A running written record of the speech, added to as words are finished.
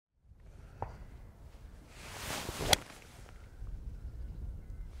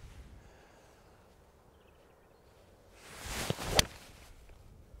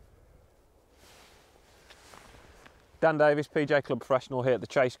Dan Davis, PJ Club Professional here at the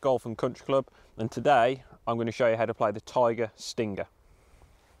Chase Golf and Country Club, and today I'm going to show you how to play the Tiger Stinger.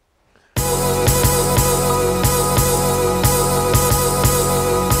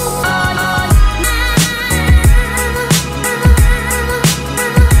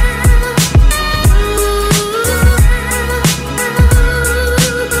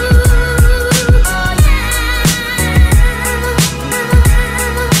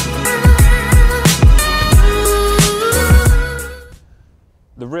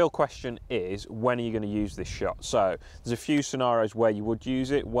 The real question is, when are you going to use this shot? So there's a few scenarios where you would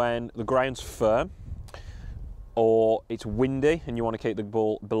use it: when the ground's firm, or it's windy and you want to keep the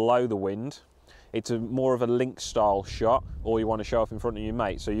ball below the wind. It's more of a link style shot, or you want to show off in front of your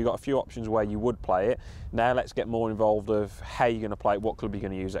mate. So you've got a few options where you would play it. Now let's get more involved of how you're going to play it, what club you're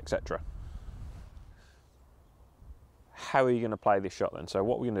going to use, etc. How are you going to play this shot then? So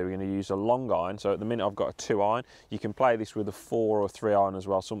what we're going to do, we're going to use a long iron. So at the minute I've got a 2 iron. You can play this with a 4 or 3 iron as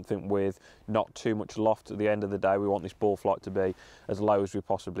well, something with not too much loft. At the end of the day, we want this ball flight to be as low as we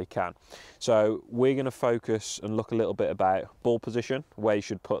possibly can. So we're going to focus and look a little bit about ball position, where you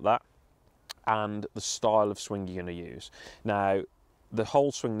should put that, and the style of swing you're going to use. Now, the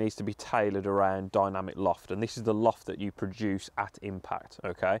whole swing needs to be tailored around dynamic loft, and this is the loft that you produce at impact,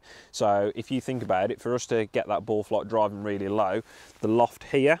 okay? So if you think about it, for us to get that ball flight driving really low, the loft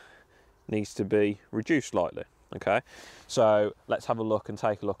here needs to be reduced slightly, okay? So let's have a look and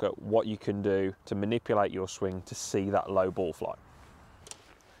take a look at what you can do to manipulate your swing to see that low ball flight.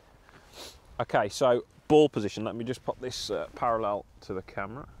 Okay, so ball position, let me just put this parallel to the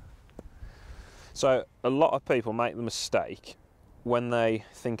camera. So a lot of people make the mistake when they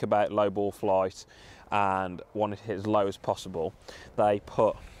think about low ball flight and want it to hit as low as possible, they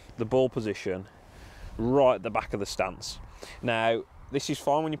put the ball position right at the back of the stance. Now, this is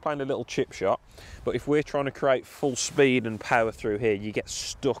fine when you're playing a little chip shot, but if we're trying to create full speed and power through here, you get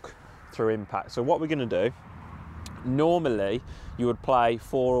stuck through impact. So what we're going to do, normally you would play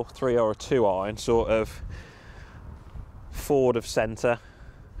 4 or 3 or a 2 iron, sort of forward of centre,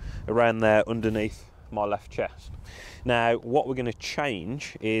 around there underneath my left chest. Now what we're going to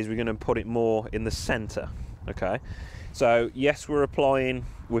change is we're going to put it more in the centre, okay? So yes, we're putting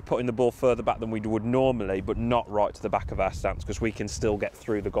the ball further back than we would normally, but not right to the back of our stance, because we can still get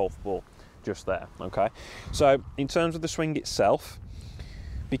through the golf ball just there, okay? So in terms of the swing itself,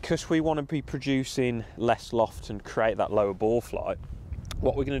 because we want to be producing less loft and create that lower ball flight,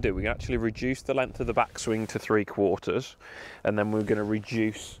 what we're going to do, we're going to actually reduce the length of the backswing to 3/4, and then we're going to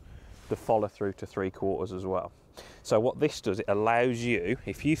reduce the follow through to 3/4 as well. So what this does, it allows you,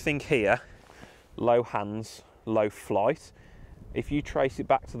 if you think here, low hands, low flight, if you trace it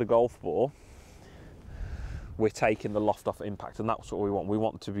back to the golf ball, we're taking the loft off impact, and that's what we want. We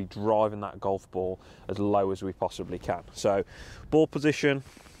want to be driving that golf ball as low as we possibly can. So ball position,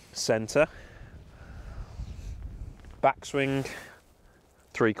 centre, backswing,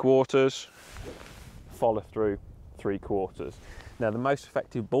 3/4, follow through, 3/4. Now the most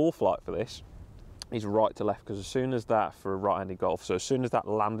effective ball flight for this is right to left, because as soon as that, for a right-handed golf, so as soon as that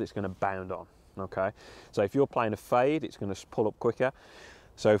lands, it's going to bound on, okay? So if you're playing a fade, it's going to pull up quicker.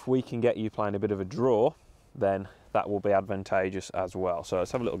 So if we can get you playing a bit of a draw, then that will be advantageous as well. So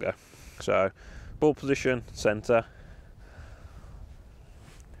let's have a little go. So ball position, centre,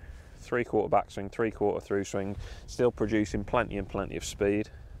 3/4 backswing, 3/4 through swing, still producing plenty and plenty of speed.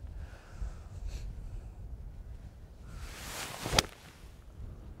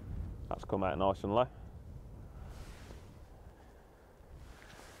 That's come out nice and low.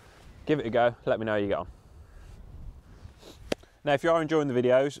 Give it a go, let me know how you get on. Now if you are enjoying the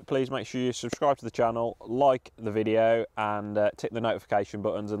videos, please make sure you subscribe to the channel, like the video, and tick the notification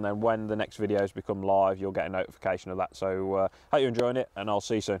buttons, and then when the next videos become live, you'll get a notification of that. So hope you're enjoying it, and I'll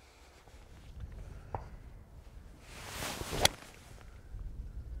see you soon.